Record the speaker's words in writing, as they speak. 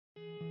Hey,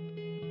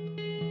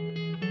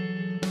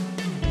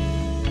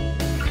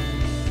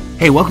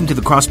 welcome to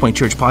the Crosspoint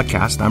Church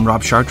podcast. I'm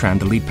Rob Chartrand,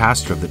 the lead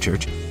pastor of the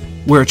church.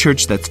 We're a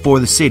church that's for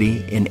the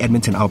city in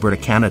Edmonton, Alberta,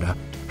 Canada,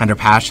 and are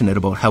passionate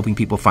about helping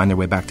people find their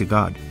way back to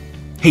God.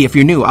 Hey, if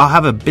you're new, I'll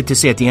have a bit to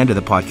say at the end of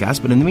the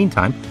podcast, but in the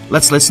meantime,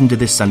 let's listen to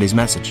this Sunday's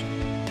message.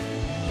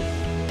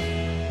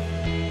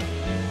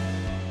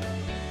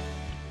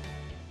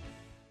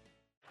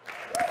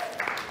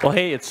 Well,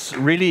 hey, it's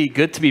really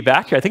good to be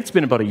back here. I think it's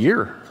been about a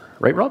year,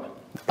 right, Rob?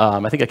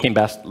 I think I came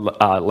back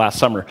last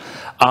summer.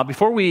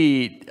 Before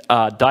we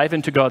dive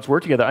into God's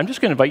Word together, I'm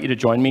just going to invite you to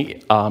join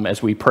me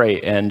as we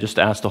pray and just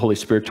ask the Holy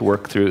Spirit to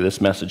work through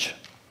this message.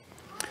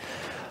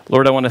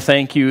 Lord, I want to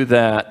thank you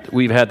that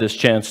we've had this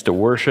chance to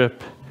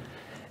worship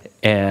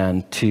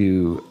and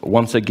to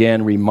once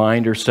again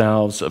remind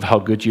ourselves of how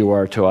good you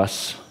are to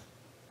us,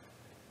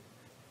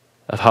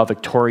 of how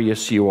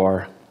victorious you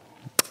are.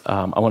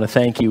 I want to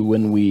thank you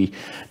when we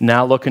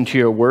now look into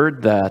your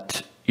Word,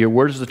 that your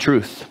Word is the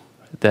truth,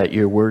 that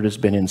your Word has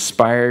been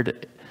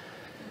inspired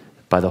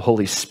by the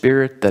Holy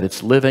Spirit, that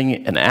it's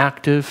living and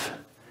active.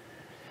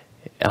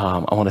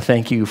 I want to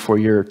thank you for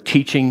your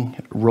teaching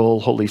role,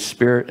 Holy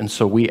Spirit. And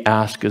so we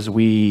ask, as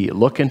we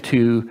look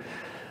into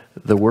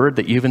the Word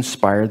that you've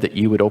inspired, that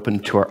you would open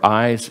to our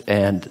eyes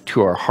and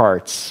to our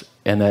hearts,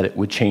 and that it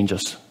would change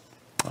us.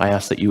 I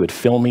ask that you would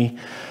fill me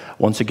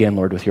once again,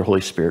 Lord, with your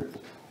Holy Spirit.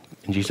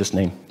 In Jesus'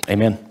 name,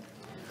 amen.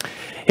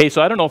 Hey,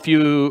 so I don't know if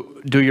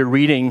you do your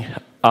reading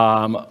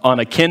on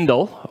a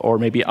Kindle or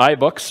maybe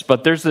iBooks,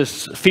 but there's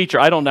this feature.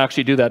 I don't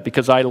actually do that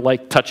because I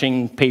like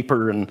touching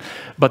paper,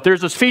 but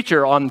there's this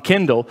feature on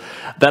Kindle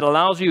that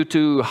allows you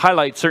to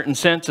highlight certain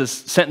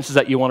sentences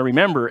that you want to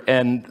remember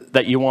and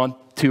that you want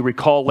to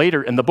recall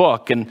later in the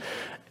book, and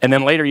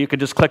then later you can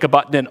just click a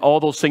button and all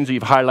those things that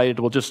you've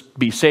highlighted will just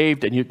be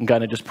saved, and you can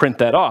kind of just print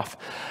that off.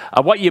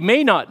 What you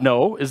may not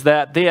know is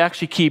that they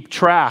actually keep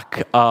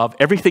track of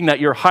everything that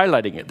you're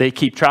highlighting. They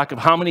keep track of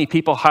how many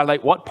people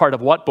highlight what part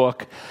of what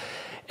book.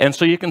 And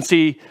so you can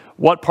see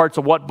what parts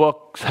of what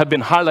books have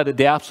been highlighted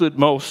the absolute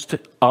most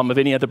of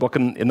any other book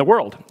in the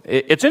world.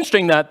 It's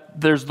interesting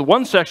that there's the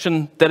one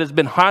section that has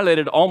been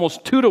highlighted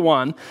almost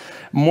 2-to-1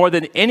 more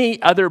than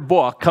any other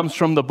book comes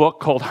from the book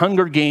called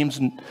Hunger Games.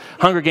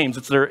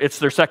 It's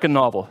their second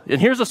novel.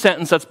 And here's a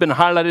sentence that's been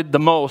highlighted the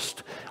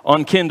most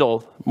on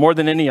Kindle more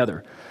than any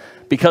other.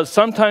 Because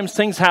sometimes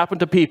things happen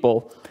to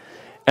people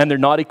and they're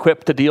not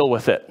equipped to deal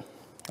with it.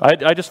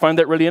 I just find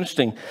that really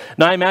interesting.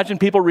 Now, I imagine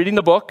people reading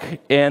the book,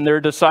 and they're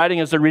deciding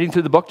as they're reading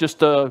through the book just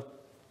to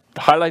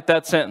highlight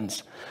that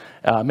sentence.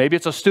 Maybe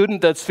it's a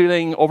student that's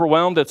feeling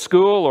overwhelmed at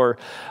school, or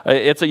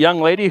it's a young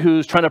lady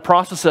who's trying to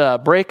process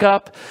a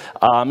breakup.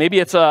 Maybe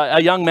it's a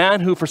young man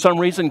who, for some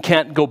reason,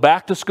 can't go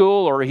back to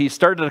school, or he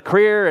started a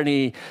career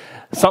and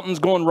something's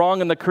going wrong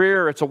in the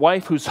career. It's a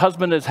wife whose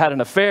husband has had an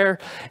affair,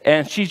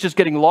 and she's just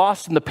getting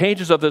lost in the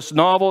pages of this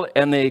novel,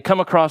 and they come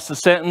across the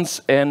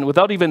sentence, and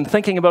without even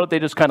thinking about it, they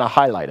just kind of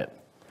highlight it.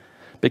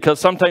 Because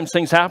sometimes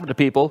things happen to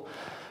people,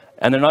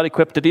 and they're not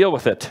equipped to deal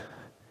with it.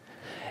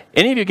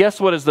 Any of you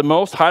guess what is the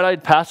most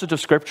highlighted passage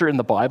of Scripture in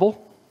the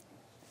Bible?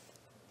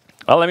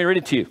 Well, let me read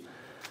it to you.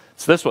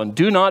 It's this one.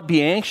 Do not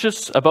be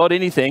anxious about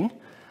anything,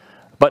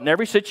 but in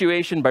every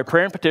situation, by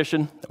prayer and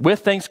petition,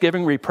 with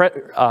thanksgiving,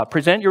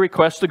 present your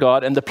requests to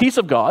God, and the peace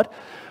of God,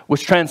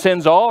 which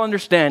transcends all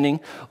understanding,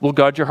 will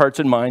guard your hearts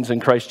and minds in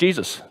Christ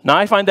Jesus. Now,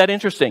 I find that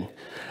interesting.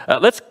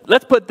 Let's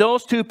put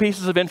those two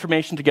pieces of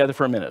information together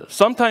for a minute.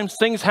 Sometimes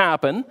things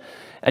happen,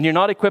 and you're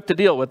not equipped to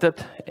deal with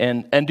it,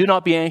 and do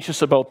not be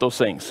anxious about those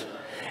things.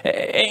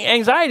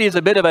 Anxiety is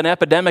a bit of an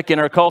epidemic in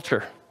our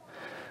culture.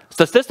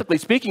 Statistically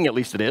speaking, at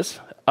least it is.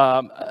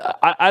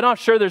 I'm not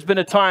sure there's been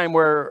a time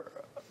where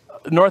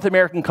North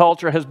American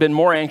culture has been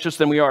more anxious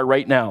than we are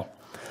right now.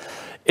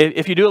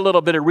 If you do a little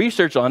bit of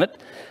research on it,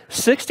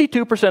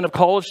 62% of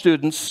college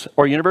students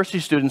or university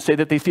students say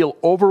that they feel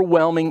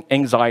overwhelming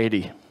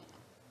anxiety.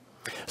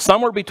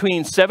 Somewhere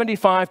between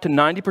 75 to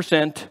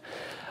 90%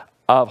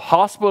 of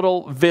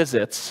hospital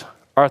visits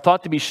are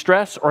thought to be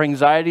stress or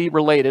anxiety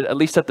related, at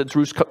least at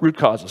the root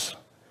causes.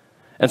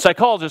 And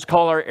psychologists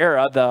call our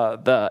era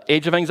the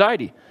age of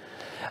anxiety.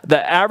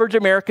 The average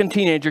American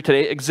teenager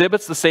today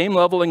exhibits the same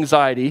level of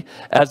anxiety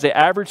as the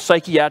average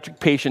psychiatric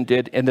patient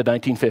did in the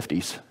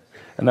 1950s.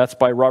 And that's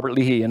by Robert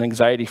Leahy in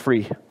Anxiety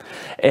Free.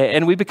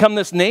 And we've become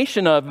this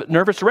nation of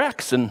nervous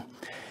wrecks, and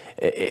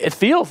it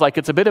feels like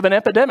it's a bit of an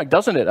epidemic,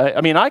 doesn't it? I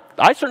mean, I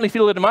certainly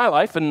feel it in my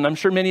life, and I'm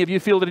sure many of you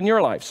feel it in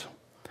your lives.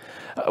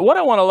 What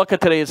I want to look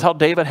at today is how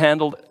David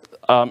handled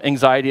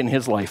anxiety in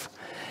his life.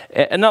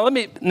 And now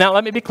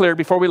let me be clear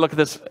before we look at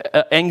this.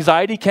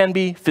 Anxiety can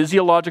be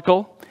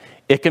physiological.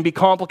 It can be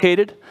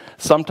complicated.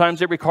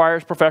 Sometimes it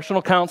requires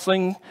professional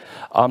counseling.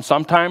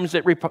 Sometimes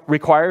it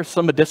requires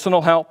some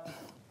medicinal help.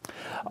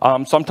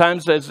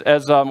 Sometimes,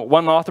 as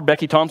one author,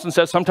 Becky Thompson,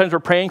 says, sometimes we're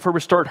praying for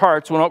restored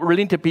hearts when what we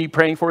really need to be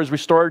praying for is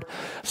restored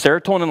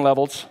serotonin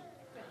levels.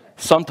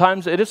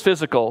 Sometimes it is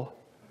physical,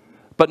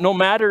 But no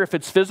matter if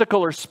it's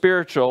physical or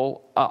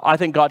spiritual, I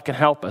think God can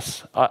help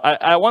us.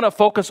 I want to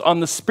focus on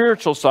the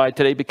spiritual side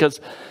today because,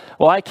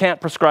 well, I can't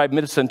prescribe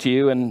medicine to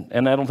you,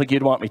 and I don't think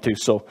you'd want me to.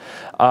 So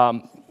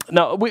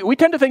now, we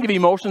tend to think of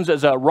emotions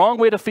as a wrong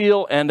way to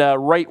feel and a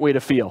right way to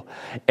feel.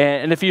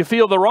 And if you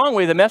feel the wrong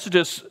way, the message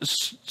is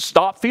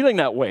stop feeling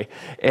that way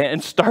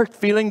and start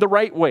feeling the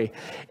right way.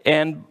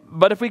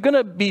 But if we're going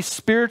to be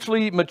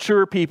spiritually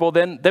mature people,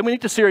 then we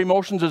need to see our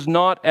emotions as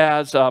not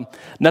as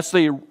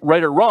necessarily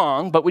right or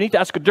wrong, but we need to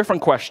ask a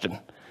different question.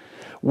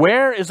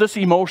 Where is this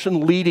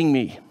emotion leading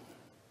me?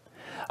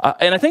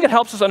 And I think it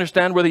helps us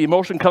understand where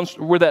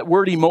that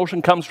word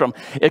emotion comes from.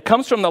 It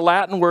comes from the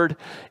Latin word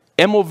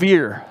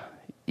emovere,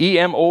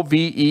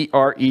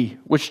 E-M-O-V-E-R-E,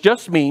 which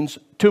just means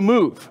to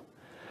move.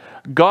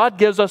 God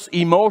gives us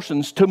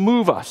emotions to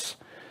move us.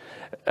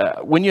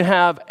 When you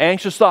have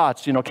anxious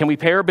thoughts, can we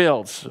pay our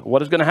bills?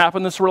 What is going to happen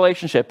in this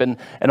relationship? And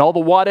all the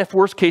what-if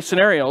worst-case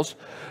scenarios,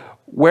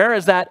 where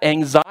is that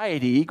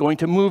anxiety going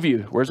to move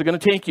you? Where is it going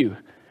to take you?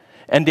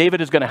 And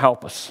David is going to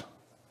help us.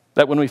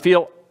 That when we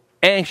feel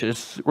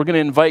anxious, we're going to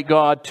invite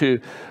God to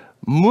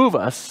move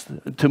us,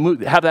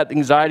 have that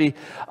anxiety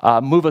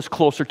move us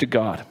closer to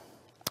God.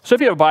 So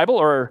if you have a Bible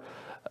or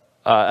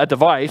a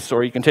device,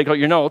 or you can take out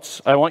your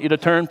notes, I want you to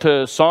turn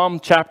to Psalm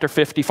chapter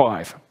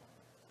 55.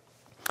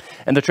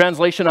 And the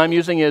translation I'm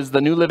using is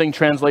the New Living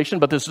Translation,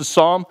 but this is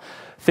Psalm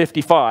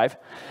 55.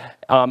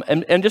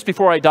 And just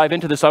before I dive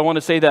into this, I want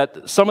to say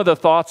that some of the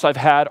thoughts I've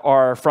had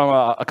are from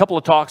a couple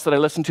of talks that I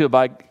listened to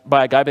by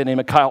a guy by the name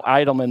of Kyle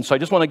Idleman. So I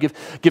just want to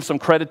give some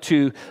credit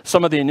to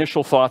some of the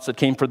initial thoughts that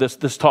came for this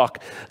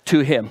talk to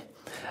him.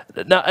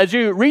 Now, as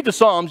you read the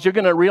Psalms, you're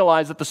going to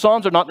realize that the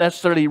Psalms are not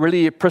necessarily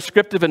really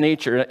prescriptive in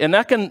nature, and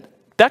that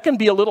can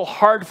be a little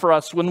hard for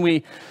us when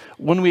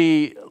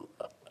we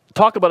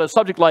talk about a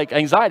subject like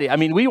anxiety. I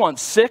mean, we want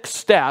 6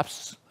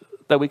 steps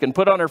that we can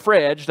put on our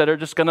fridge that are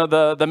just kind of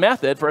the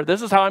method for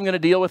this is how I'm going to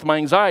deal with my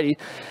anxiety,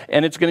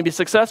 and it's going to be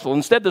successful.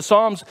 Instead, the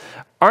Psalms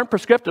aren't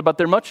prescriptive, but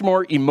they're much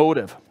more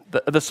emotive.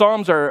 The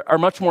Psalms are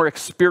much more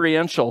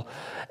experiential,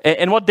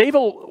 and what David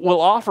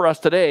will offer us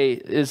today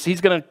is he's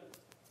going to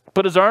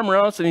put his arm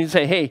around us and he'd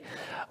say, hey,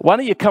 why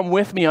don't you come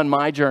with me on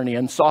my journey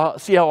and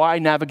see how I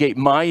navigate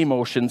my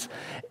emotions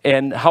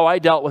and how I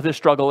dealt with this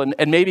struggle,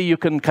 and maybe you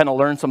can kind of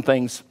learn some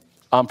things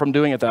from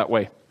doing it that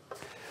way.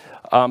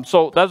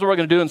 So that's what we're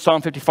going to do in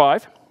Psalm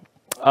 55.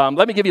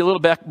 Let me give you a little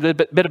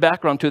bit of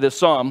background to this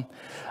psalm.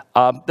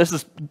 This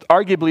is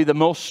arguably the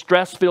most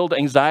stress-filled,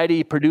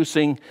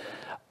 anxiety-producing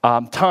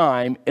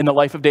time in the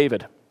life of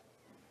David.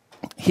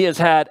 He has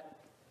had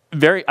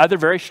other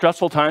very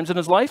stressful times in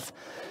his life,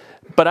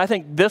 but I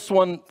think this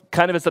one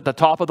kind of is at the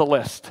top of the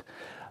list.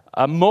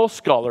 Most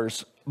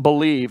scholars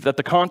believe that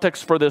the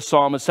context for this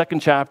psalm is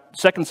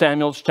 2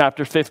 Samuel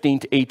chapter 15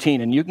 to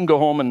 18, and you can go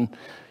home and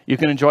you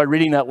can enjoy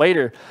reading that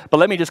later. But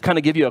let me just kind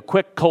of give you a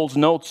quick Cole's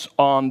notes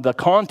on the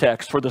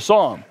context for the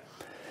psalm.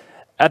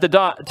 At the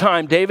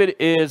time, David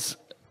is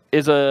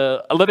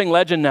a living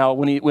legend now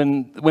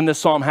when this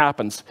psalm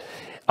happens.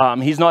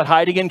 He's not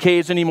hiding in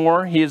caves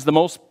anymore. He is the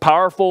most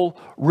powerful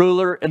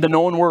ruler in the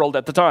known world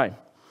at the time.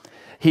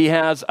 He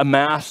has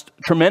amassed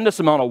tremendous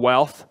amount of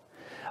wealth.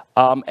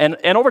 And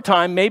over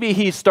time, maybe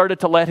he started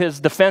to let his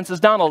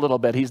defenses down a little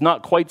bit. He's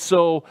not quite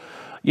so,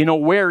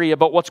 wary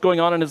about what's going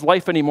on in his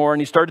life anymore.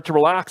 And he started to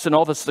relax in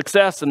all the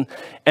success. And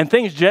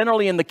things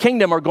generally in the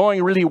kingdom are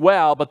going really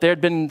well. But there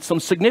had been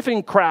some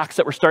significant cracks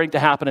that were starting to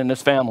happen in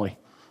his family.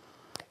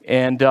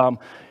 And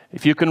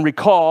if you can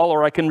recall,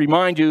 or I can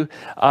remind you,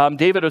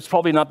 David was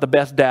probably not the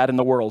best dad in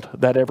the world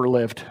that ever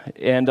lived.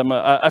 And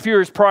a few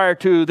years prior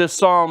to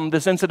this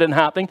incident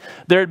happening,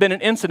 there had been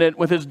an incident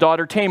with his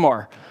daughter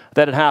Tamar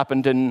that had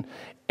happened,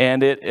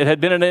 and it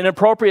had been an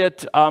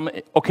inappropriate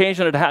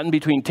occasion. It happened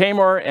between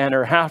Tamar and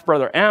her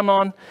half-brother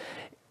Amnon,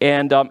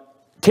 and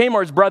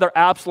Tamar's brother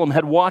Absalom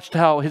had watched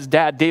how his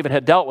dad David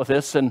had dealt with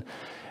this, and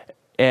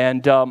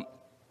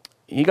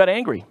he got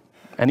angry,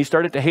 and he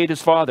started to hate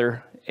his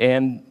father,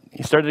 and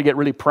he started to get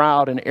really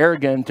proud and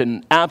arrogant,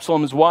 and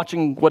Absalom is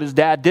watching what his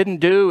dad didn't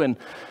do, and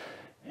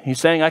he's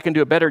saying, I can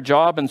do a better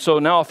job. And so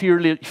now a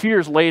few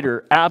years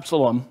later,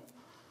 Absalom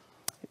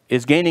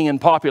is gaining in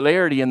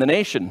popularity in the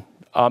nation,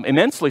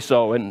 immensely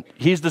so, and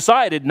he's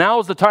decided now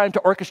is the time to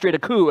orchestrate a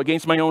coup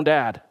against my own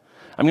dad.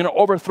 I'm going to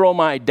overthrow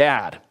my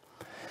dad.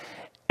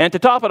 And to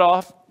top it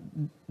off,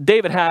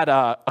 David had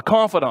a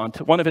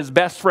confidant, one of his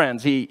best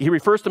friends. He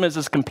refers to him as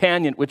his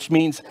companion, which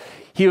means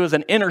he was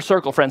an inner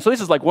circle friend. So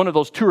this is like one of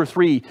those 2 or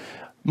 3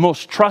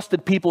 most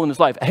trusted people in his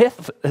life.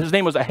 His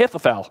name was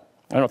Ahithophel.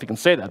 I don't know if you can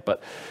say that,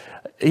 but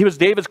he was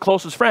David's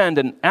closest friend.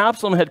 And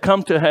Absalom had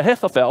come to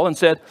Ahithophel and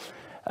said,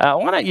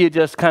 why don't you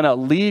just kind of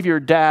leave your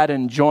dad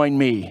and join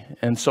me?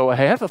 And so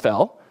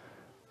Ahithophel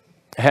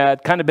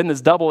had kind of been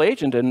this double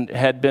agent and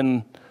had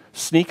been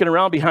sneaking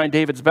around behind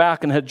David's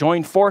back and had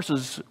joined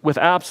forces with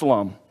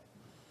Absalom.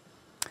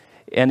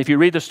 And if you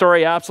read the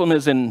story, Absalom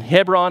is in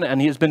Hebron,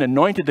 and he has been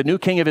anointed the new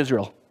king of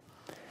Israel.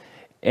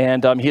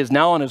 And he is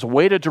now on his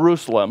way to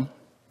Jerusalem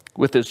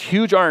with this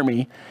huge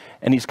army,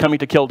 and he's coming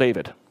to kill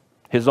David.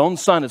 His own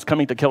son is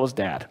coming to kill his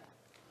dad.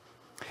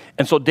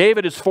 And so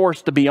David is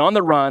forced to be on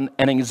the run,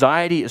 and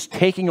anxiety is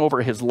taking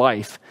over his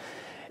life.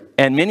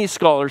 And many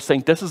scholars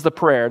think this is the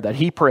prayer that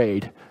he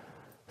prayed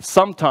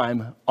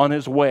sometime on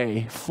his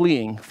way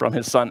fleeing from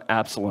his son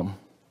Absalom.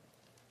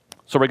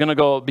 So we're going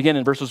to begin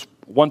in verses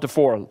 1 to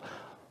 4.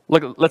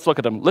 Let's look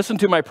at them. Listen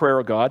to my prayer,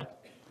 O God.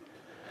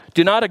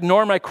 Do not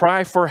ignore my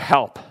cry for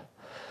help.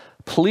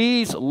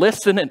 Please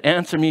listen and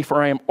answer me,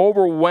 for I am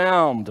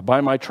overwhelmed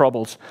by my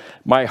troubles.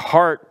 My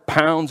heart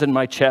pounds in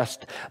my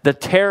chest. The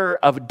terror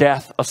of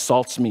death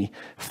assaults me.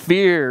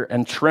 Fear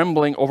and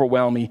trembling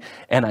overwhelm me,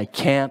 and I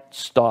can't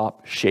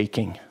stop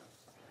shaking.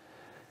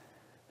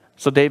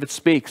 So David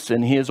speaks,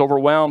 and he is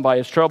overwhelmed by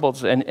his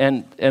troubles. And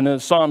in the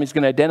psalm, he's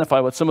going to identify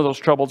what some of those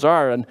troubles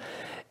are.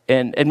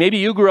 And maybe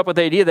you grew up with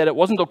the idea that it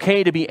wasn't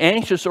okay to be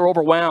anxious or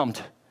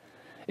overwhelmed.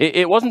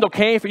 It wasn't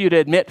okay for you to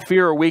admit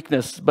fear or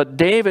weakness, but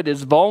David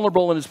is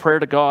vulnerable in his prayer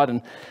to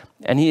God,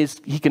 and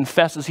he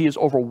confesses he is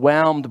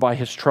overwhelmed by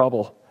his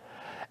trouble.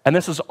 And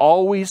this is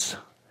always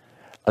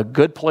a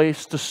good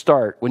place to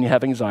start when you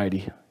have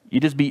anxiety. You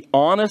just be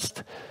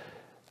honest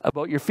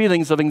about your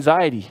feelings of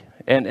anxiety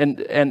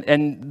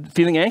and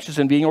feeling anxious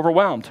and being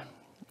overwhelmed.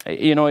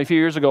 You know, a few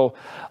years ago,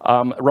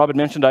 Rob had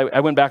mentioned I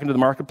went back into the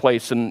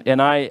marketplace,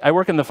 and I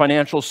work in the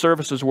financial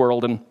services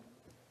world,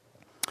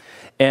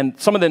 and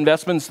some of the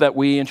investments that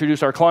we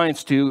introduce our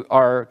clients to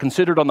are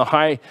considered on the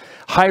high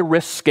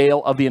risk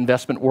scale of the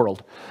investment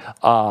world.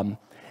 And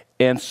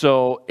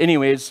so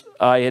anyways,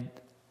 I had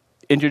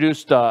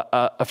introduced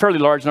a fairly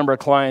large number of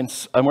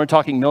clients, and we're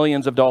talking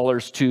millions of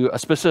dollars, to a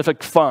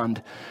specific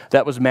fund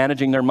that was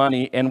managing their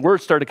money. And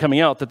word started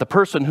coming out that the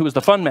person who was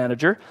the fund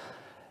manager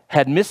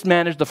had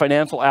mismanaged the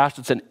financial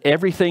assets, and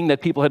everything that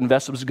people had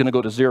invested was going to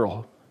go to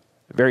zero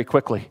very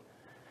quickly.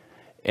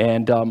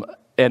 And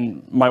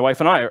my wife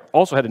and I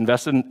also had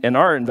invested, and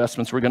our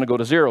investments were going to go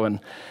to zero.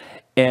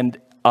 And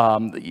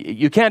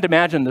you can't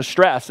imagine the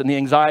stress and the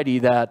anxiety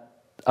that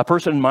a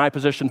person in my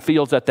position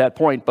feels at that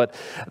point. But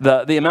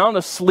the amount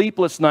of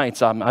sleepless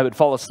nights, I would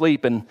fall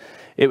asleep, and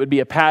it would be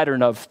a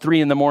pattern of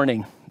 3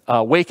 a.m,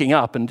 waking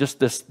up, and just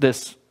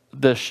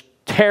this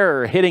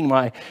terror hitting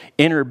my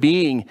inner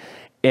being.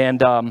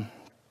 And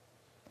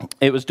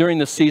it was during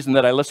this season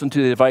that I listened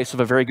to the advice of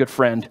a very good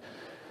friend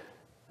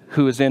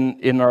who is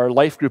in our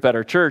life group at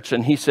our church,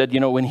 and he said, you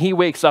know, when he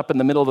wakes up in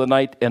the middle of the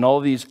night and all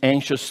these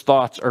anxious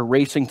thoughts are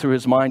racing through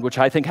his mind, which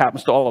I think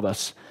happens to all of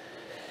us,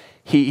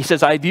 he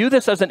says, I view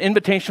this as an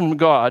invitation from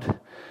God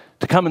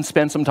to come and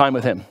spend some time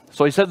with him.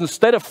 So he says,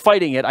 instead of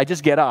fighting it, I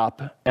just get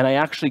up and I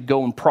actually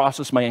go and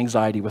process my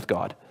anxiety with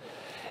God.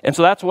 And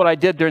so that's what I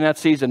did during that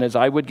season, is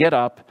I would get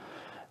up.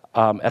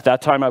 At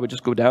that time, I would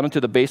just go down into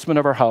the basement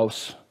of our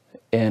house,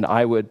 and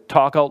I would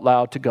talk out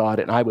loud to God,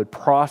 and I would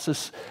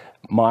process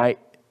my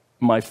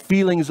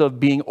feelings of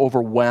being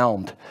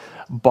overwhelmed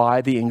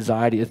by the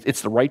anxiety.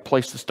 It's the right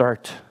place to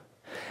start.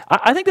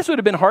 I think this would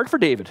have been hard for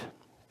David,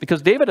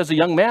 because David, as a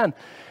young man,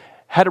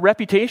 had a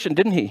reputation,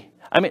 didn't he?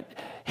 I mean,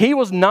 he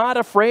was not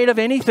afraid of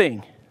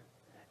anything.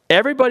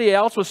 Everybody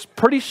else was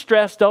pretty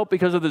stressed out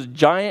because of this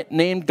giant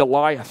named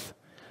Goliath.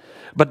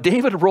 But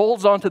David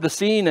rolls onto the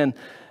scene, and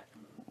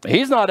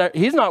he's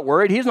not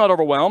worried. He's not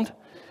overwhelmed.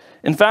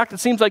 In fact, it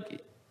seems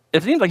like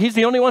he's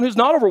the only one who's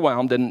not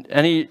overwhelmed. And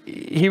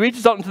he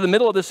reaches out into the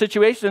middle of this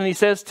situation, and he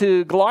says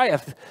to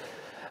Goliath,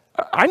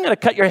 I'm going to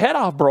cut your head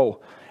off,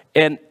 bro.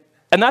 And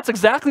that's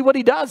exactly what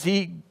he does.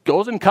 He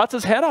goes and cuts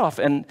his head off.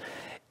 And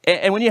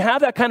when you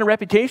have that kind of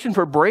reputation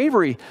for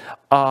bravery,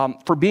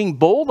 for being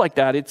bold like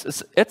that,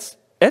 it's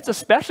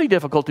especially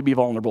difficult to be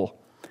vulnerable.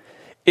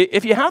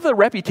 If you have the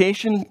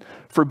reputation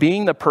for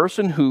being the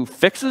person who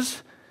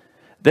fixes,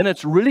 then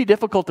it's really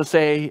difficult to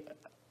say,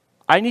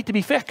 I need to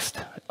be fixed.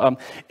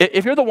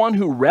 If you're the one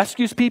who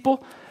rescues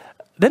people,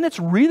 then it's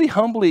really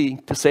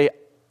humbling to say,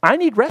 I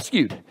need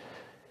rescued.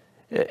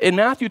 In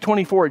Matthew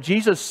 24,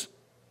 Jesus,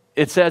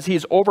 it says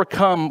he's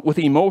overcome with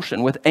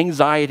emotion, with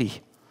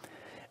anxiety.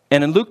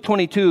 And in Luke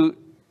 22,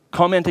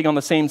 commenting on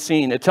the same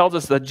scene, it tells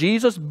us that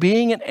Jesus,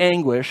 being in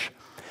anguish,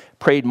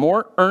 prayed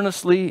more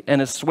earnestly,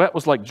 and his sweat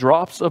was like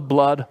drops of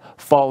blood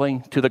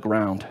falling to the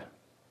ground.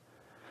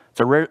 It's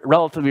a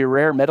relatively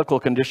rare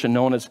medical condition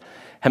known as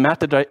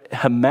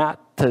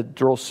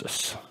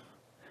hematidrosis,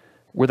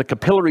 where the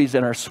capillaries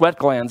in our sweat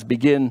glands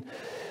begin,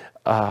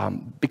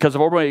 because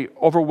of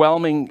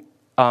overwhelming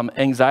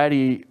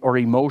anxiety or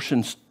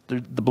emotions, the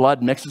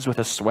blood mixes with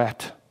the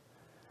sweat.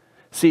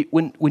 See,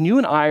 when you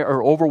and I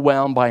are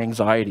overwhelmed by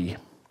anxiety,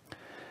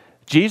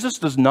 Jesus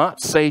does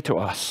not say to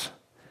us,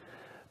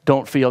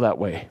 don't feel that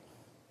way.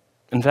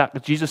 In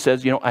fact, Jesus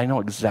says, I know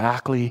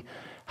exactly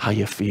how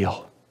you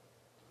feel.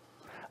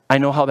 I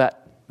know how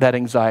that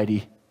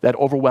anxiety, that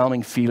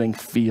overwhelming feeling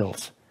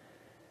feels.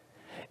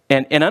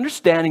 And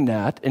understanding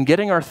that and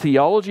getting our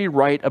theology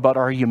right about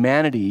our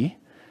humanity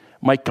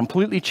might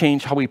completely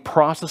change how we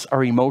process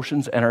our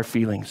emotions and our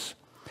feelings.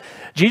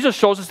 Jesus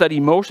shows us that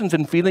emotions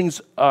and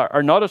feelings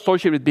are not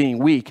associated with being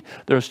weak.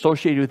 They're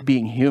associated with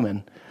being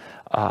human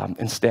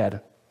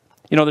instead.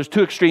 there's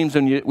two extremes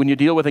when you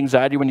deal with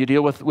anxiety, when you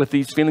deal with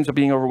these feelings of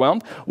being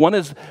overwhelmed. One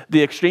is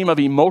the extreme of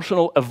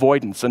emotional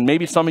avoidance. And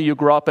maybe some of you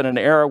grew up in an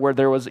era where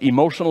there was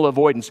emotional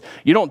avoidance.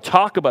 You don't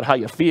talk about how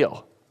you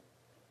feel.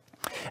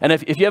 And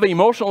if you have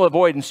emotional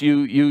avoidance,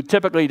 you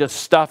typically just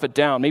stuff it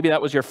down. Maybe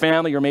that was your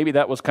family, or maybe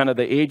that was kind of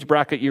the age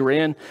bracket you were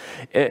in.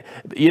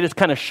 You just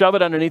kind of shove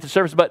it underneath the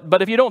surface.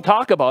 But if you don't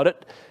talk about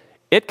it,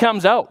 it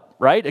comes out.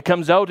 Right? It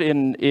comes out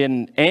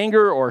in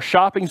anger or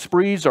shopping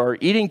sprees or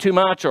eating too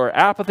much or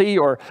apathy,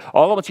 or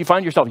all of it you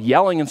find yourself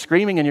yelling and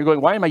screaming and you're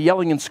going, why am I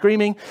yelling and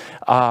screaming?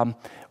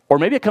 Or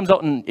maybe it comes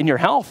out in your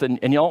health and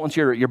once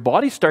your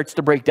body starts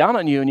to break down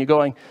on you and you're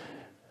going,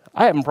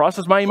 I haven't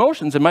processed my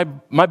emotions and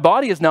my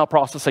body is now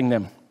processing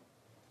them.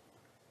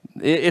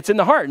 It's in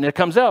the heart and it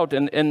comes out.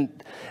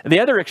 And the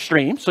other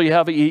extreme, so you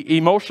have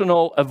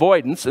emotional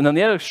avoidance, and then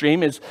the other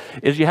extreme is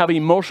you have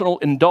emotional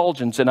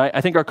indulgence. And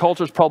I think our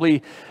culture is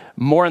probably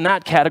more in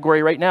that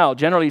category right now,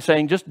 generally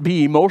saying just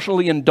be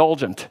emotionally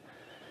indulgent.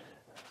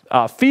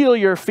 Feel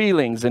your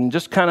feelings and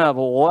just kind of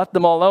let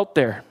them all out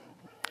there.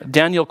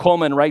 Daniel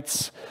Coleman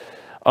writes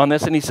on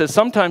this, and he says,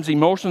 sometimes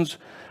emotions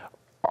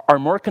are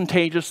more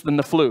contagious than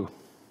the flu.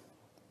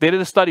 They did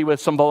a study with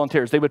some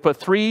volunteers. They would put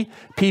 3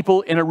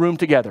 people in a room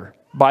together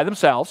by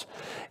themselves,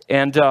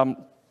 and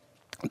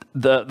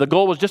the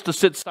goal was just to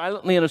sit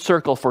silently in a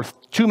circle for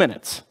 2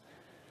 minutes.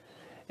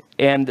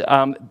 And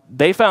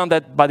they found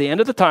that by the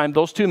end of the time,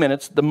 those 2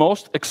 minutes, the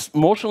most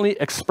emotionally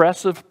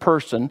expressive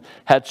person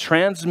had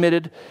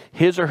transmitted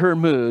his or her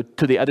mood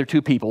to the other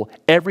 2 people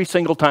every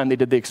single time they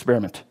did the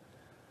experiment.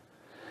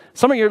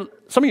 Some of you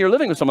are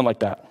living with someone like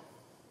that.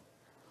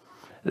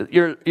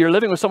 You're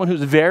living with someone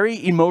who's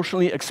very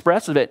emotionally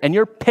expressive, and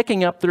you're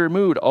picking up their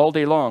mood all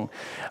day long.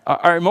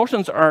 Our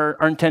emotions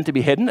aren't intended to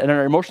be hidden, and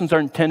our emotions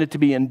aren't intended to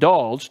be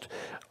indulged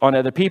on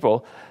other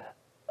people.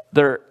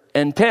 They're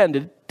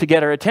intended to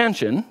get our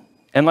attention,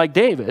 and like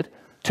David,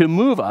 to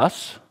move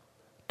us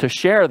to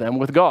share them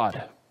with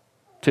God,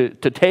 to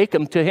take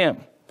them to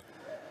Him.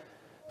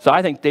 So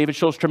I think David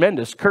shows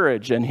tremendous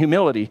courage and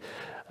humility,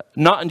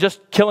 not in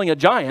just killing a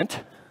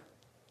giant,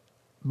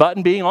 but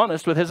in being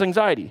honest with his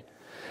anxiety.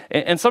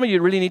 And some of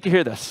you really need to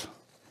hear this,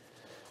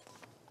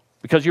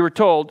 because you were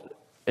told,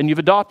 and you've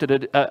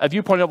adopted a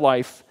viewpoint of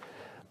life,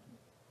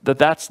 that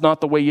that's not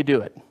the way you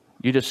do it.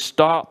 You just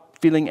stop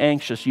feeling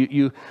anxious.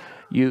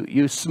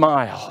 You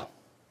smile.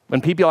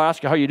 When people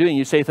ask you how you're doing,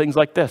 you say things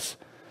like this: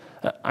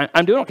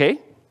 I'm doing okay.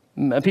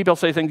 And people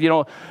say things,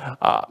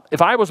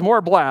 if I was more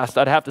blessed,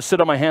 I'd have to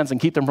sit on my hands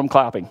and keep them from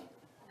clapping.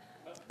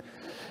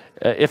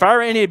 If I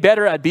were any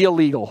better, I'd be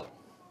illegal.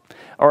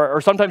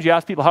 Or sometimes you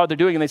ask people how they're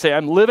doing, and they say,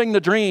 I'm living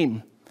the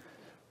dream.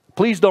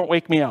 Please don't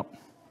wake me up.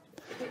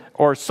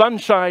 Or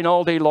sunshine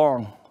all day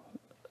long.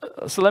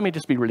 So let me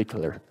just be really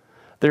clear.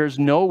 There's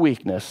no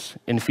weakness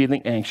in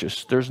feeling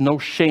anxious. There's no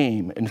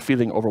shame in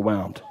feeling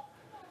overwhelmed.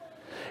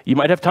 You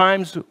might have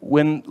times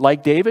when,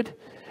 like David,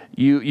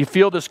 you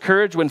feel this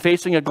courage when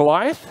facing a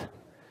Goliath,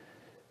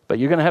 but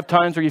you're going to have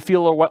times where you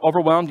feel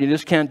overwhelmed. You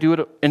just can't do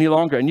it any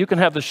longer. And you can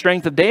have the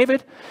strength of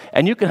David,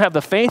 and you can have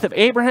the faith of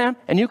Abraham,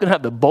 and you can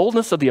have the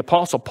boldness of the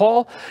Apostle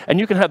Paul, and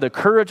you can have the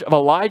courage of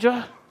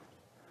Elijah.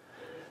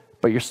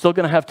 But you're still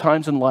going to have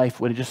times in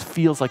life when it just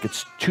feels like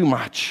it's too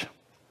much.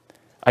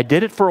 I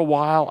did it for a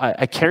while.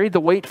 I carried the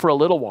weight for a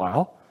little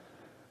while.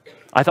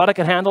 I thought I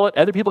could handle it.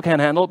 Other people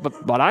can't handle it,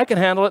 but I can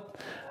handle it.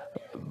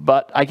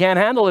 But I can't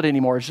handle it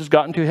anymore. It's just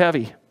gotten too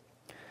heavy.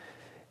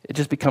 It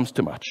just becomes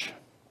too much.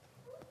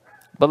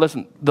 But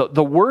listen,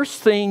 the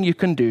worst thing you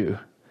can do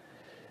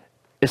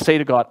is say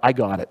to God, I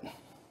got it.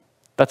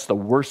 That's the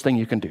worst thing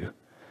you can do.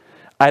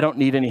 I don't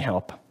need any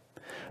help.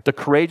 The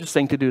courageous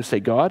thing to do is say,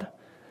 God,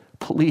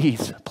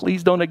 please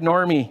don't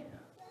ignore me.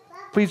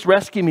 Please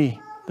rescue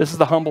me. This is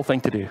the humble thing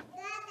to do.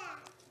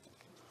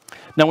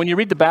 Now, when you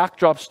read the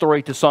backdrop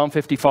story to Psalm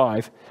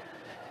 55,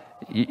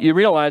 you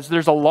realize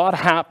there's a lot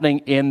happening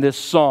in this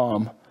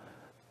psalm,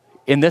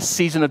 in this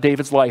season of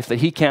David's life, that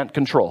he can't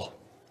control.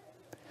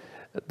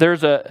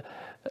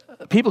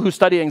 People who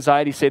study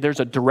anxiety say there's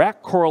a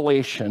direct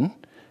correlation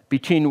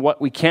between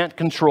what we can't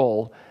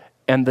control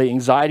and the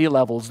anxiety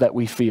levels that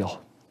we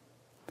feel.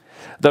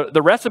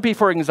 The recipe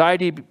for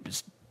anxiety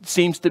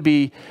seems to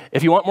be,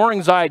 if you want more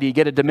anxiety,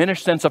 get a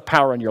diminished sense of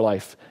power in your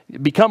life.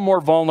 Become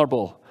more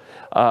vulnerable.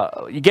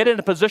 You get in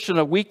a position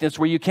of weakness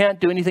where you can't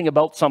do anything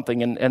about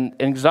something,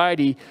 and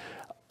anxiety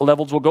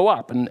levels will go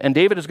up. And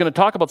David is going to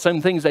talk about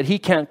some things that he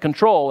can't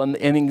control and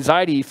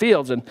anxiety he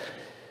feels. And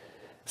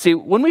see,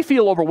 when we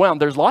feel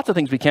overwhelmed, there's lots of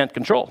things we can't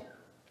control.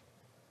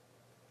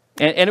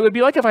 And it would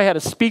be like if I had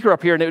a speaker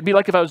up here, and it would be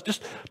like if I was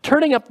just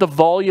turning up the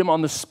volume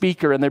on the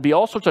speaker, and there'd be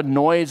all sorts of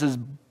noises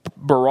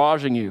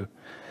barraging you.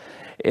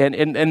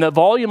 And the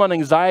volume on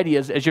anxiety,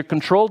 as your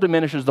control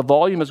diminishes, the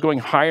volume is going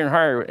higher and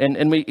higher,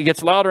 and it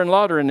gets louder and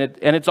louder, and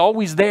it's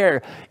always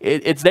there.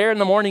 It's there in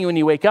the morning when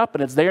you wake up,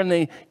 and it's there in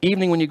the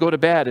evening when you go to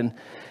bed.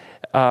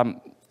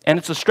 And And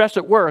it's the stress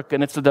at work,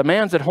 and it's the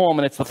demands at home,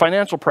 and it's the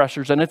financial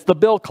pressures, and it's the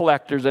bill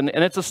collectors, and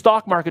it's the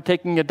stock market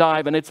taking a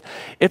dive, and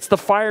it's the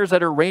fires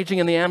that are raging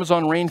in the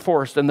Amazon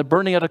rainforest, and the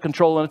burning out of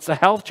control, and it's the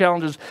health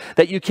challenges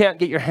that you can't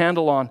get your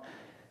handle on.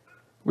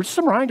 We're just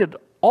reminded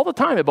all the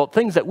time about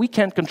things that we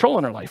can't control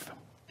in our life.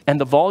 And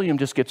the volume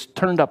just gets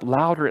turned up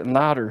louder and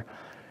louder.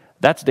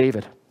 That's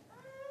David.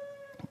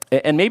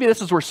 And maybe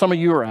this is where some of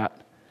you are at.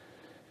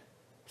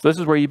 So this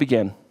is where you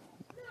begin.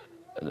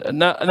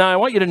 Now I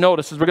want you to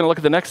notice, as we're going to look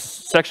at the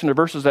next section of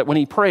verses, that when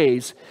he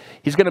prays,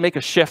 he's going to make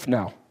a shift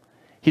now.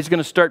 He's going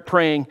to start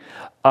praying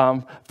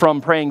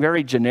from praying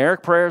very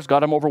generic prayers,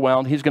 God, I'm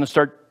overwhelmed. He's going to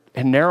start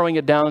narrowing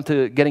it down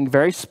to getting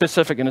very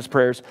specific in his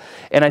prayers.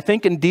 And I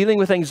think in dealing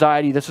with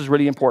anxiety, this is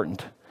really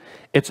important.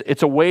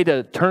 It's a way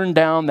to turn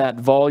down that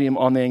volume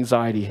on the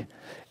anxiety.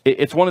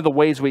 It's one of the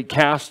ways we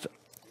cast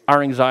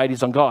our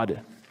anxieties on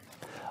God.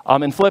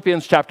 In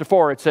Philippians chapter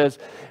 4, it says,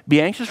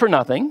 be anxious for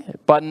nothing,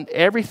 but in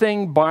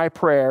everything by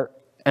prayer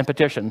and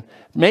petition.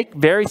 Make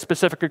very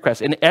specific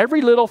requests. In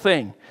every little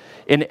thing,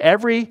 in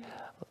every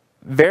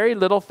very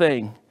little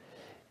thing,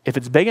 if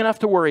it's big enough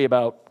to worry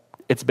about,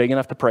 it's big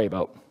enough to pray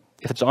about.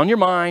 If it's on your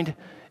mind,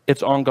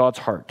 it's on God's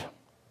heart.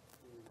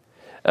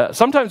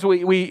 Sometimes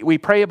we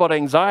pray about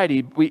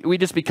anxiety. We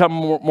just become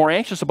more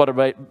anxious about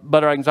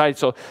our anxiety.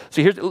 So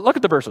look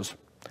at the verses.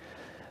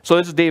 So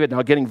this is David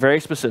now getting very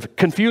specific.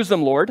 Confuse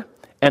them, Lord,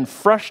 and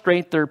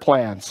frustrate their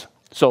plans.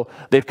 So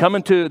they're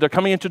coming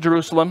into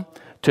Jerusalem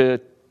to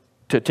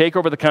take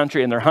over the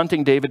country, and they're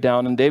hunting David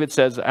down. And David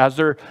says, as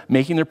they're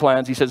making their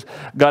plans, he says,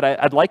 God,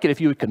 I'd like it if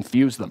you would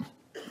confuse them.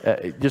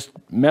 Just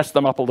mess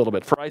them up a little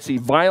bit. For I see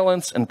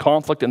violence and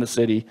conflict in the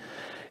city.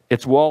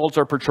 Its walls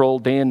are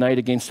patrolled day and night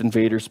against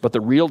invaders, but the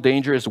real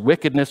danger is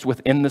wickedness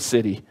within the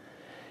city.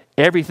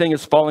 Everything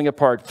is falling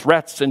apart.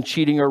 Threats and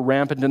cheating are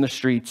rampant in the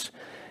streets.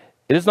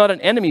 It is not an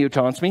enemy who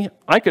taunts me.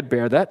 I could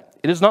bear that.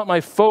 It is not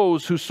my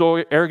foes who so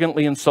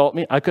arrogantly insult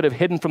me. I could have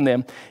hidden from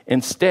them.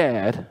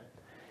 Instead,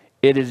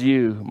 it is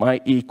you, my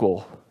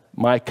equal,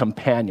 my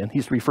companion.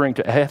 He's referring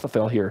to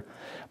Ahithophel here,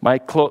 my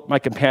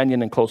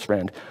companion and close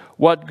friend.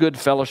 What good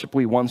fellowship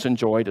we once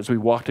enjoyed as we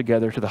walked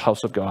together to the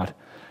house of God.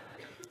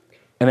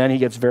 And then he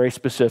gets very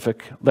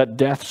specific. Let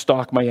death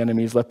stalk my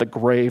enemies. Let the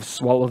grave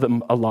swallow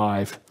them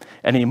alive.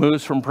 And he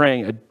moves from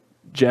praying a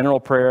general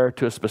prayer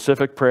to a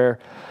specific prayer.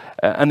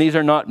 And these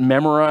are not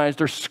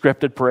memorized or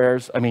scripted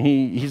prayers. I mean,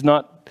 he's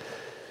not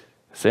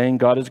saying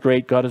God is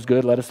great, God is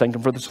good, let us thank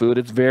him for this food.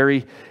 It's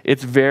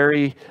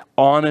very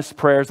honest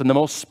prayers. And the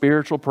most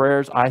spiritual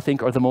prayers, I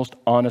think, are the most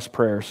honest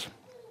prayers.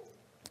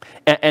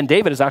 And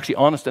David is actually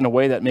honest in a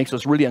way that makes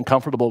us really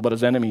uncomfortable about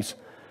his enemies.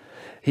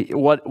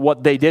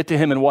 What they did to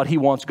him and what he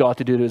wants God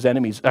to do to his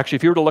enemies. Actually,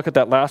 if you were to look at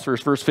that last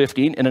verse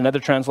 15, in another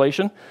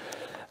translation,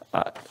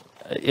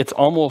 it's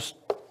almost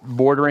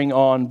bordering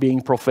on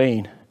being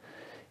profane.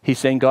 He's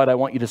saying, God, I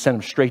want you to send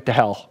him straight to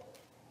hell.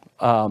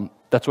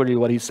 That's what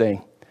he's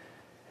saying.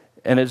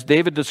 And as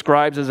David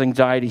describes his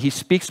anxiety, he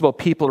speaks about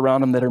people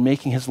around him that are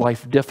making his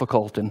life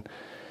difficult. And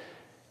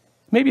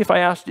maybe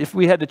if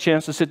we had the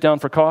chance to sit down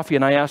for coffee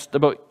and I asked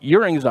about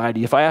your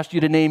anxiety, if I asked you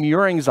to name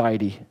your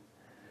anxiety,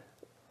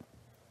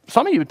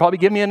 some of you would probably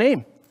give me a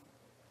name.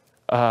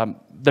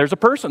 There's a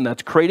person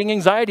that's creating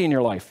anxiety in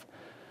your life.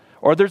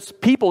 Or there's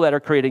people that are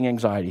creating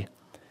anxiety.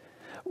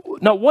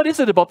 Now, what is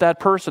it about that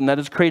person that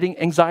is creating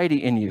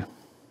anxiety in you?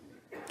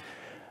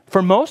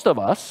 For most of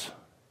us,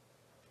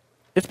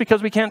 it's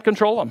because we can't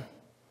control them.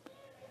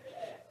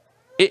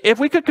 If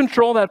we could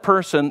control that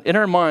person in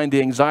our mind,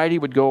 the anxiety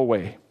would go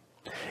away.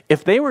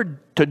 If they were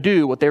to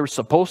do what they were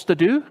supposed to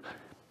do,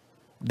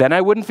 then I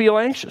wouldn't feel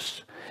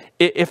anxious.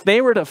 If they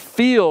were to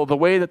feel the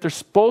way that they're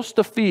supposed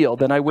to feel,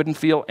 then I wouldn't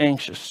feel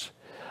anxious.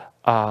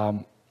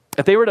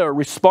 If they were to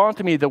respond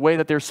to me the way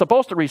that they're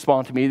supposed to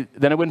respond to me,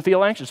 then I wouldn't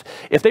feel anxious.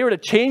 If they were to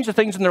change the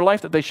things in their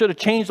life that they should have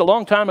changed a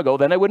long time ago,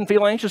 then I wouldn't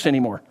feel anxious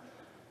anymore.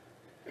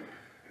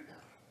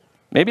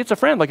 Maybe it's a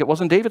friend, like it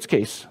was in David's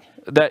case,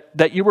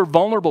 that you were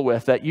vulnerable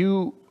with,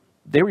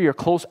 they were your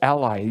close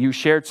ally. You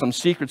shared some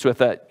secrets with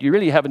that you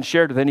really haven't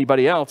shared with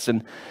anybody else,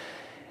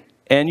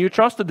 and you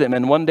trusted them.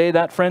 And one day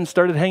that friend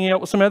started hanging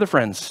out with some other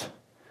friends,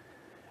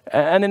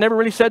 and they never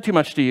really said too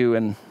much to you,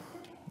 and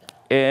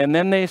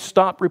then they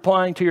stopped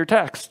replying to your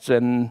texts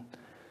and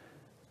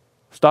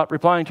stopped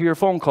replying to your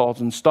phone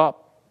calls and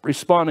stopped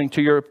responding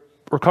to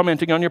or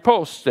commenting on your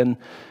posts. And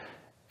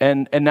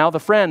now the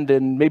friend,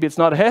 and maybe it's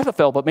not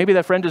Ahithophel, but maybe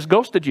that friend has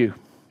ghosted you.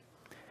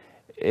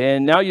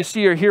 And now you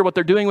see or hear what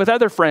they're doing with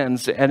other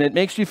friends, and it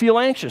makes you feel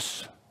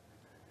anxious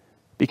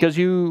because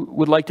you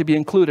would like to be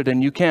included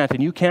and you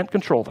can't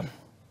control them.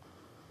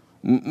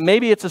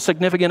 Maybe it's a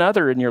significant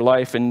other in your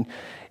life, and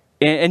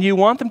you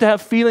want them to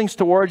have feelings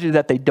towards you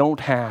that they don't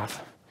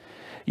have.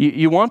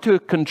 You want to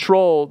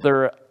control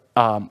their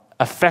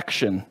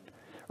affection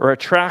or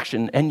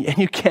attraction, and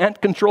you can't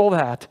control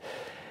that.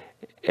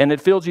 And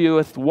it fills you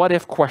with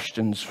what-if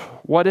questions.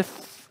 What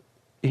if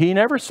he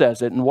never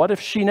says it? And what if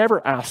she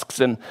never asks?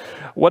 And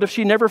what if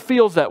she never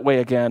feels that way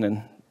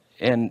again?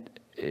 And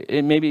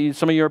maybe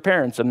some of you are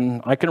parents,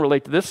 and I can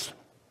relate to this.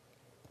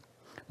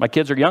 My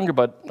kids are younger,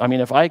 but I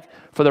mean,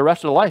 for the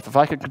rest of their life, if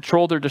I could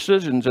control their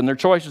decisions and their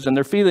choices and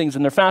their feelings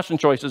and their fashion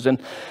choices and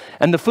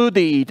the food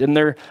they eat and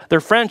their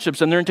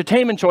friendships and their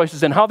entertainment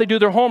choices and how they do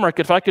their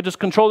homework, if I could just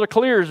control their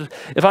careers,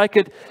 if I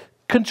could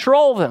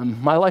control them,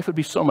 my life would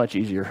be so much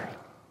easier.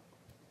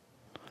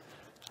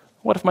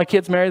 What if my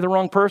kids marry the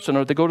wrong person,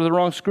 or they go to the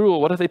wrong school?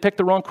 What if they pick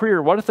the wrong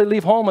career? What if they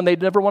leave home and they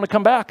never want to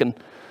come back? And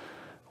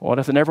what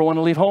if they never want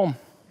to leave home?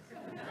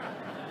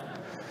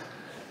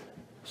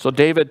 So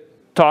David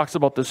talks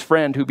about this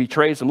friend who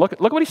betrays him. Look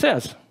what he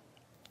says.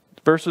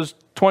 Verses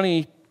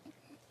 20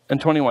 and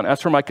 21.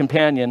 As for my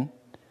companion,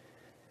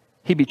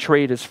 he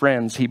betrayed his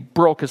friends. He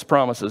broke his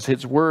promises.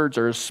 His words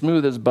are as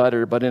smooth as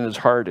butter, but in his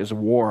heart is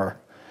war.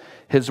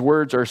 His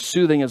words are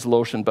soothing as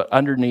lotion, but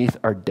underneath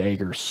are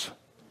daggers.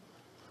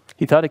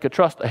 He thought he could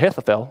trust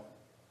Ahithophel.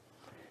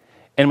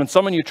 And when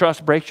someone you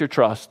trust breaks your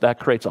trust, that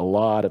creates a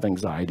lot of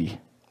anxiety.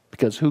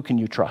 Because who can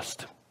you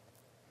trust?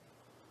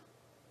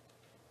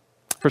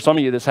 For some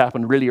of you, this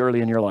happened really early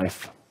in your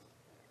life.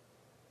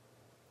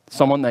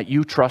 Someone that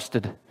you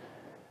trusted,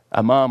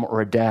 a mom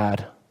or a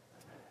dad,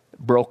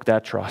 broke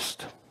that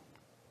trust.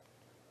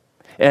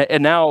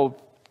 And now,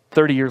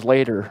 30 years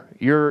later,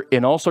 you're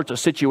in all sorts of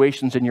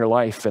situations in your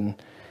life,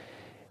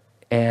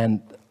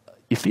 and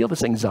you feel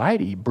this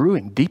anxiety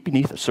brewing deep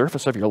beneath the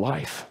surface of your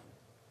life.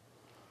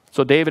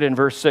 So David in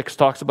verse 6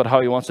 talks about how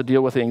he wants to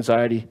deal with the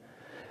anxiety.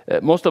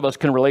 Most of us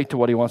can relate to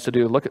what he wants to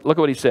do. Look at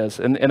what he says.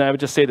 And I would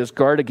just say this: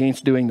 guard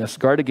against doing this.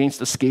 Guard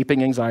against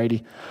escaping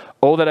anxiety.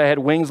 Oh, that I had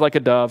wings like a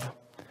dove.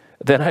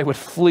 Then I would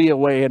flee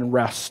away and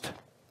rest.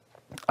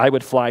 I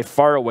would fly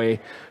far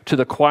away to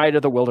the quiet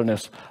of the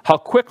wilderness. How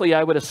quickly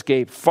I would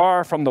escape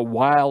far from the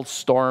wild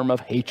storm of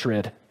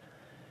hatred.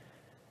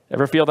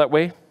 Ever feel that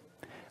way?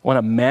 Want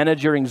to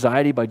manage your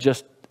anxiety by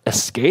just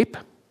escape?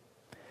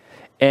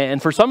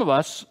 And for some of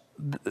us,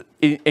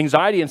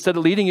 anxiety, instead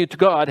of leading you to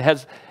God,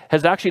 has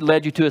actually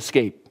led you to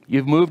escape.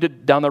 You've moved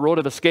it down the road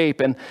of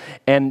escape,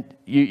 and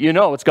you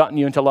know it's gotten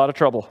you into a lot of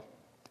trouble.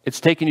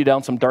 It's taken you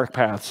down some dark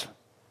paths.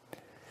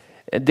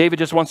 And David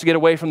just wants to get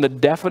away from the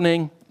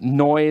deafening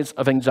noise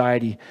of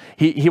anxiety.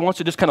 He wants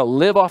to just kind of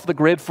live off the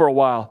grid for a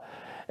while.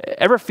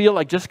 Ever feel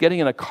like just getting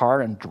in a car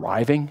and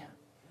driving?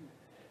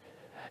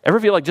 Ever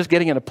feel like just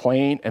getting in a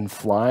plane and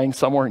flying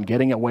somewhere and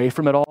getting away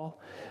from it all?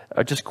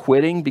 Or just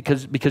quitting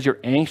because you're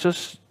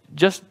anxious?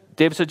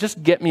 David said,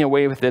 just get me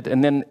away with it.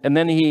 And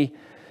then he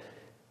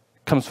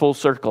comes full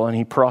circle and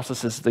he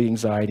processes the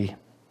anxiety.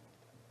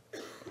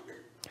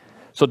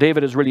 So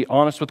David is really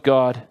honest with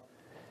God.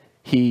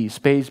 He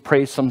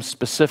prays some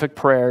specific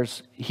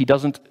prayers. He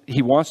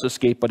wants to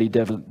escape, but he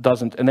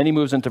doesn't. And then he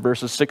moves into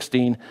verses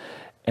 16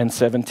 and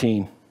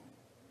 17.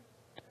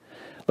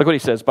 Look what he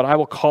says. But I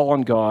will call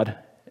on God,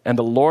 and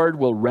the Lord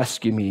will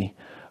rescue me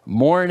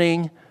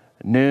morning,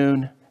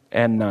 noon,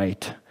 and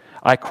night.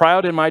 I cry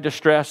out in my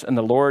distress, and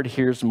the Lord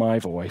hears my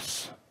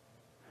voice.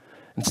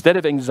 Instead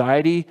of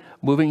anxiety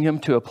moving him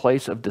to a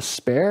place of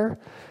despair,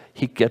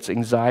 he gets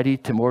anxiety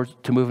to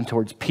move him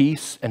towards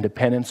peace and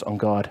dependence on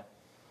God.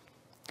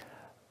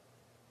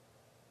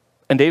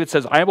 And David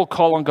says, I will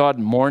call on God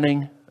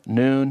morning,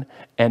 noon,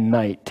 and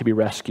night to be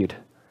rescued.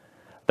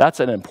 That's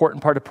an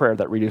important part of prayer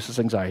that reduces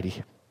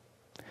anxiety.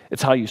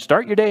 It's how you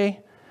start your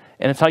day,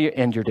 and it's how you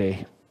end your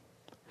day.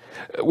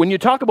 When you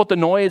talk about the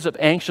noise of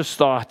anxious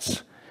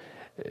thoughts,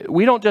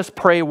 we don't just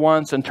pray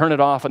once and turn it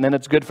off and then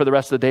it's good for the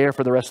rest of the day or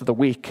for the rest of the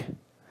week.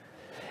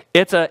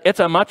 It's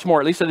a much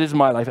more, at least it is in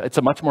my life, it's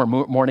a much more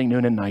morning,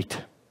 noon, and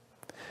night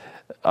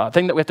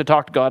thing that we have to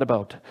talk to God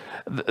about.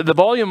 The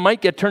volume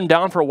might get turned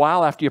down for a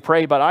while after you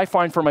pray, but I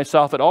find for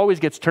myself it always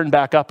gets turned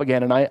back up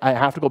again, and I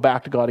have to go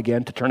back to God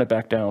again to turn it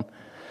back down.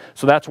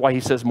 So that's why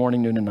he says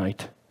morning, noon, and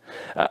night.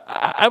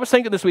 I was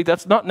thinking this week,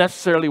 that's not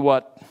necessarily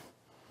what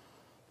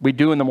we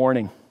do in the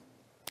morning.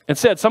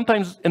 Instead,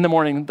 sometimes in the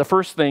morning, the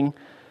first thing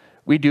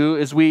we do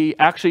is we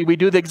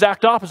do the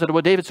exact opposite of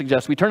what David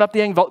suggests. We turn up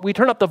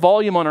the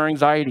volume on our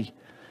anxiety.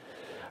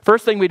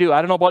 First thing we do,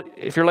 I don't know about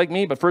if you're like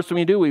me, but first thing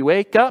we do, we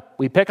wake up,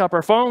 we pick up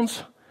our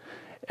phones,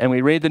 and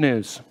we read the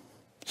news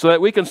so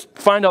that we can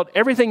find out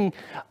everything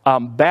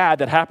bad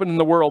that happened in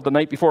the world the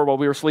night before while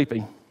we were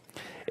sleeping.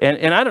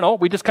 And I don't know,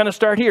 we just kind of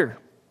start here.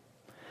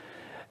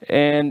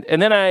 And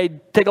then I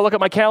take a look at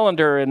my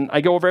calendar and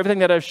I go over everything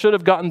that I should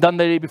have gotten done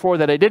the day before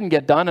that I didn't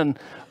get done, and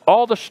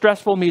all the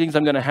stressful meetings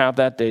I'm going to have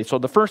that day. So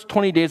the first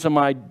 20 minutes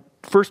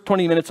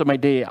of my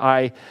day,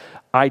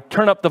 I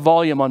turn up the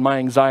volume on my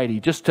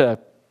anxiety just to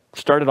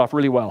start it off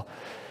really well.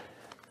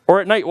 Or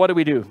at night, what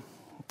do?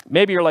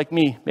 Maybe you're like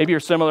me. Maybe you're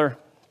similar.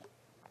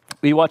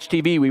 We watch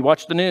TV. We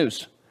watch the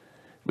news.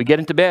 We get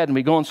into bed and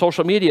we go on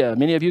social media.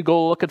 Many of you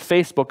go look at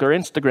Facebook or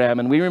Instagram,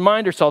 and we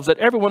remind ourselves that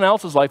everyone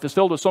else's life is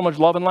filled with so much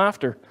love and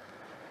laughter.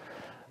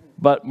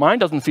 But mine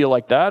doesn't feel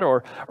like that,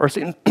 or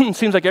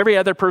seems like every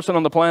other person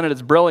on the planet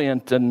is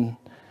brilliant,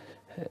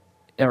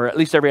 or at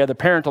least every other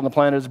parent on the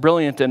planet is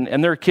brilliant,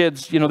 and their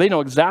kids, they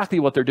know exactly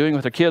what they're doing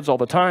with their kids all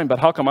the time, but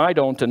how come I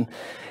don't?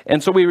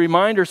 And so we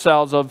remind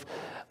ourselves of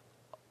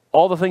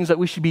all the things that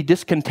we should be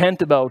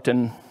discontent about,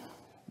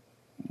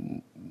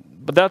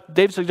 but But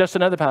David suggests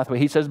another pathway.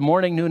 He says,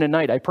 morning, noon, and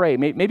night, I pray.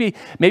 Maybe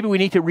we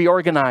need to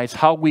reorganize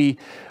how we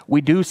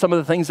do some of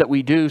the things that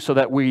we do so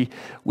that we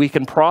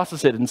can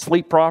process it and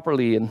sleep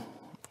properly. And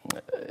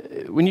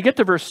when you get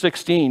to verse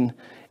 16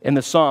 in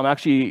the psalm,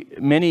 actually,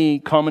 many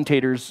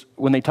commentators,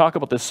 when they talk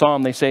about this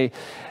psalm, they say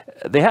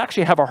they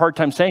actually have a hard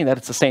time saying that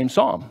it's the same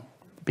psalm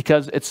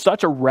because it's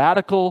such a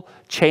radical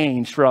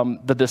change from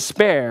the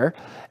despair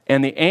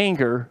and the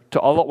anger to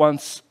all at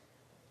once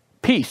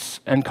peace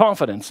and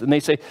confidence. And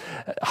they say,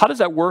 how does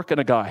that work in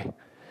a guy?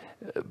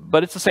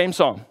 But it's the same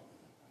psalm.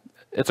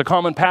 It's a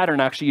common pattern,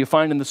 actually, you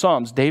find in the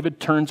Psalms. David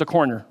turns a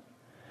corner.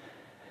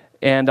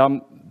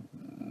 And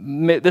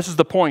this is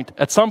the point.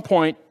 At some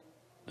point,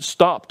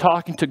 stop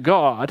talking to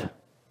God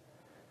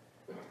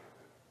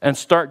and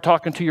start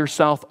talking to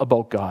yourself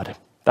about God.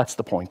 That's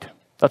the point.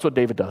 That's what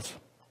David does.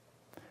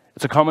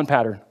 It's a common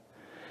pattern.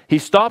 He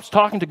stops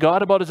talking to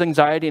God about his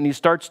anxiety and he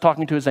starts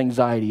talking to his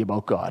anxiety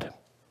about God.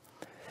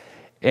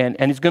 And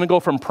he's going to go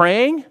from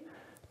praying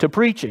to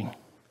preaching.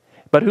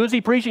 But who is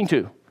he preaching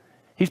to?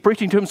 He's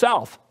preaching to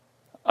himself.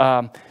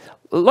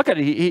 Look at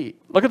it.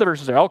 Look at the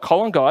verses there. I'll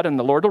call on God and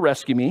the Lord will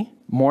rescue me.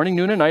 Morning,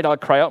 noon, and night I'll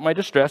cry out my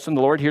distress and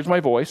the Lord hears my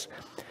voice.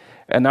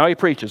 And now he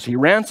preaches. He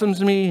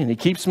ransoms me and he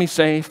keeps me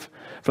safe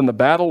from the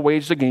battle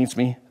waged against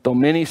me, though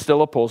many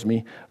still oppose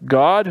me.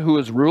 God, who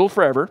is ruled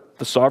forever,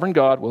 the sovereign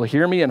God, will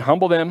hear me and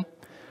humble them.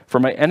 For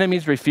my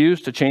enemies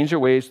refuse to change their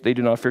ways. They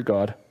do not fear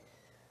God.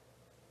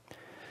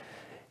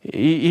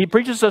 He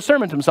preaches a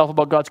sermon to himself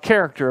about God's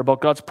character,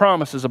 about God's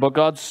promises, about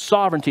God's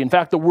sovereignty. In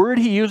fact, the word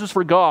he uses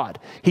for God,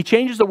 he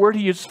changes the word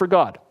he uses for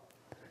God.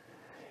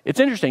 It's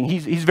interesting.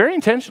 He's very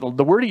intentional.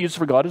 The word he uses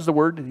for God is the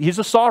word, he's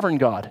a sovereign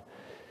God.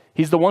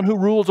 He's the one who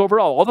rules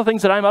over all. All the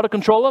things that I'm out of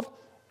control of,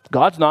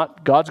 God's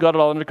not. God's got it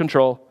all under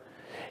control.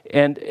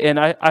 And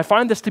I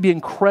find this to be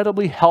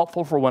incredibly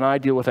helpful for when I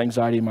deal with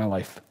anxiety in my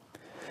life.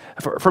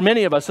 For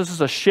many of us, this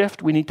is a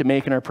shift we need to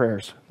make in our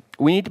prayers.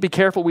 We need to be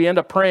careful we end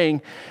up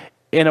praying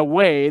in a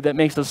way that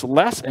makes us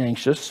less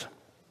anxious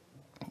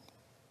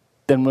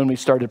than when we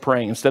started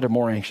praying instead of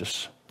more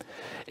anxious.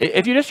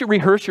 If you just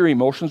rehearse your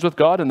emotions with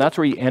God and that's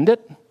where you end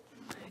it,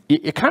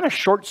 you're kind of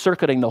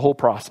short-circuiting the whole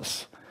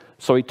process.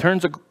 So he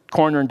turns a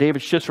corner and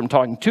David shifts from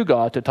talking to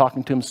God to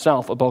talking to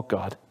himself about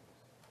God.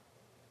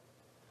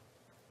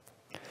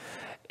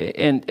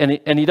 And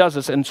he does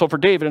this. And so for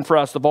David and for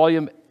us, the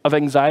volume of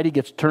anxiety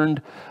gets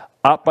turned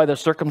up by the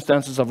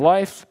circumstances of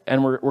life,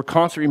 and we're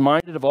constantly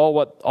reminded of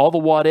all the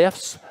what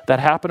ifs that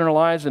happen in our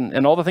lives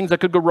and all the things that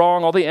could go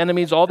wrong, all the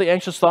enemies, all the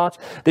anxious thoughts.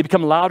 They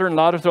become louder and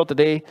louder throughout the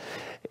day.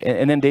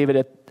 And then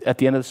David, at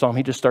the end of the psalm,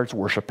 he just starts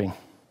worshiping.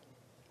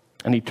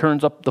 And he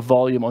turns up the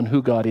volume on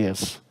who God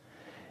is.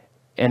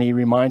 And he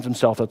reminds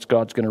himself that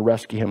God's going to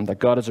rescue him, that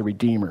God is a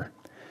redeemer.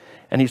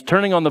 And he's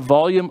turning on the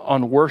volume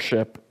on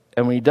worship,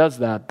 and when he does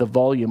that, the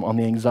volume on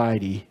the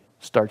anxiety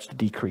starts to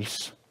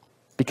decrease.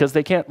 Because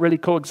they can't really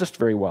coexist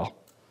very well.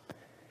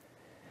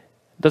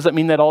 Does that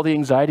mean that all the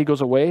anxiety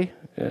goes away?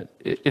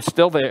 It's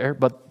still there,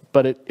 but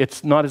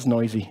it's not as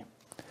noisy.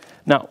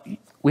 Now,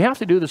 we have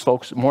to do this,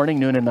 folks, morning,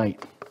 noon, and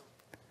night.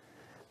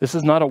 This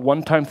is not a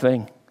one-time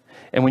thing.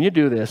 And when you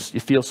do this, you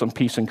feel some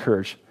peace and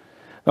courage.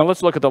 Now,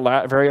 let's look at the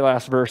very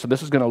last verse, and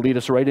this is going to lead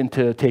us right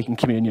into taking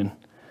communion.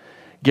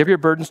 Give your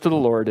burdens to the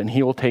Lord, and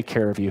he will take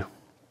care of you.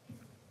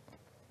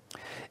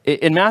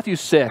 In Matthew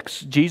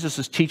 6, Jesus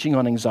is teaching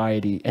on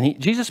anxiety, and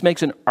Jesus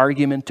makes an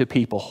argument to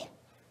people.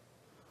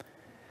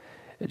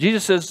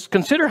 Jesus says,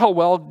 consider how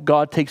well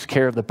God takes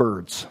care of the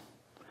birds.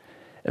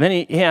 And then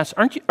he asks,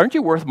 aren't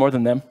you worth more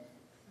than them?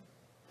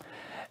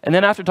 And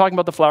then after talking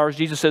about the flowers,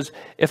 Jesus says,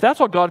 if that's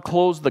what God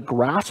clothes the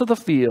grass of the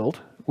field,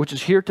 which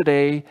is here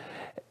today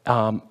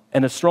and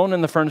is thrown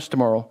in the furnace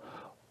tomorrow,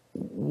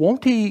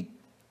 won't he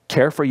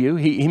care for you?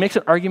 He makes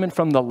an argument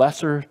from the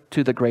lesser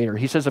to the greater.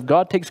 He says, if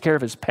God takes care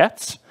of his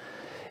pets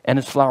and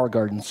his flower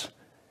gardens,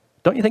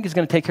 don't you think he's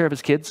going to take care of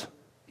his kids?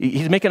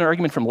 He's making an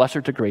argument from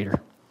lesser to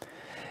greater.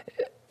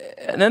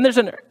 And then there's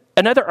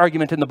another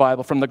argument in the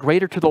Bible from the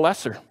greater to the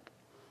lesser.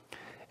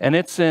 And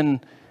it's in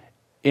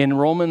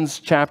Romans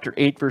chapter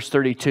 8, verse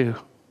 32.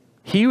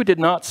 He who did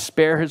not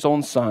spare his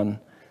own son,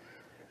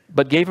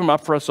 but gave him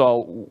up for us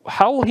all,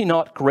 how will he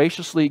not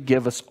graciously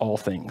give us all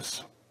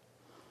things?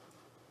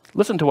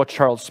 Listen to what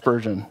Charles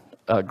Spurgeon,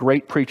 a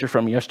great preacher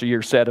from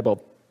yesteryear, said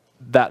about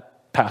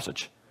that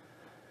passage.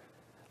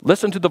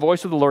 Listen to the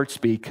voice of the Lord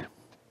speak.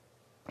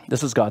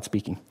 This is God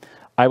speaking.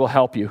 I will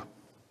help you.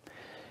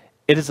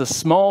 It is a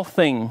small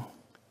thing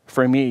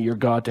for me, your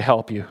God, to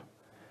help you.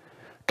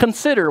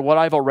 Consider what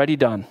I've already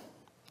done.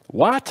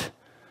 What?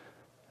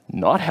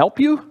 Not help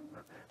you?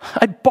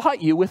 I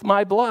bought you with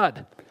my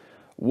blood.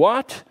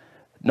 What?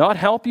 Not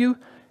help you?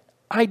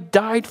 I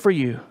died for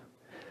you.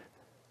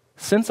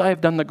 Since I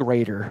have done the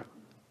greater,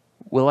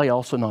 will I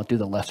also not do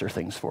the lesser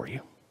things for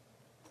you?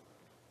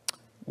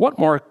 What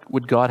more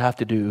would God have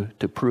to do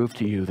to prove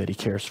to you that he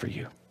cares for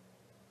you?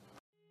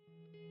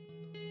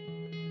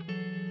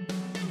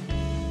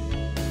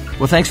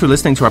 Well, thanks for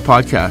listening to our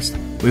podcast.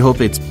 We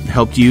hope it's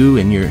helped you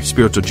in your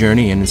spiritual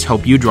journey and it's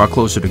helped you draw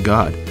closer to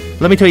God.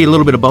 Let me tell you a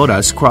little bit about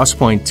us.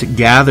 Crosspoint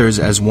gathers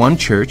as one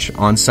church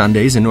on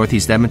Sundays in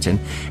Northeast Edmonton,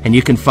 and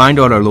you can find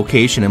out our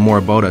location and more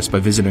about us by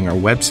visiting our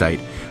website,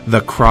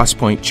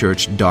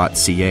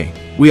 thecrosspointchurch.ca.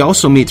 We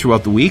also meet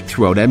throughout the week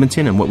throughout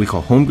Edmonton in what we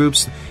call home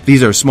groups.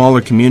 These are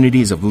smaller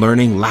communities of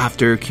learning,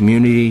 laughter,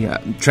 community,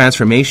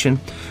 transformation.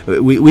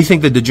 We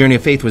think that the journey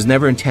of faith was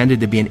never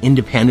intended to be an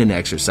independent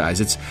exercise.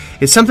 It's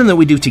something that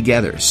we do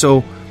together.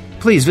 So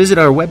please visit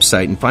our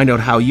website and find out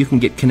how you can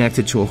get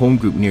connected to a home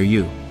group near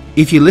you.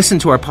 If you listen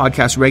to our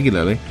podcast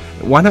regularly,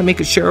 why not make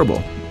it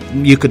shareable?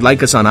 You could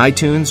like us on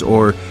iTunes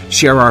or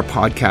share our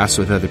podcast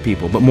with other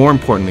people. But more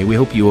importantly, we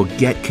hope you will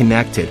get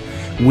connected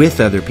with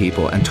other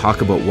people and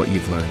talk about what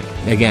you've learned.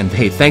 Again,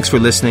 hey, thanks for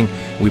listening.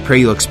 We pray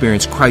you'll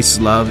experience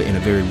Christ's love in a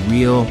very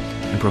real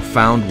and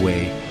profound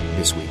way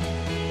this week.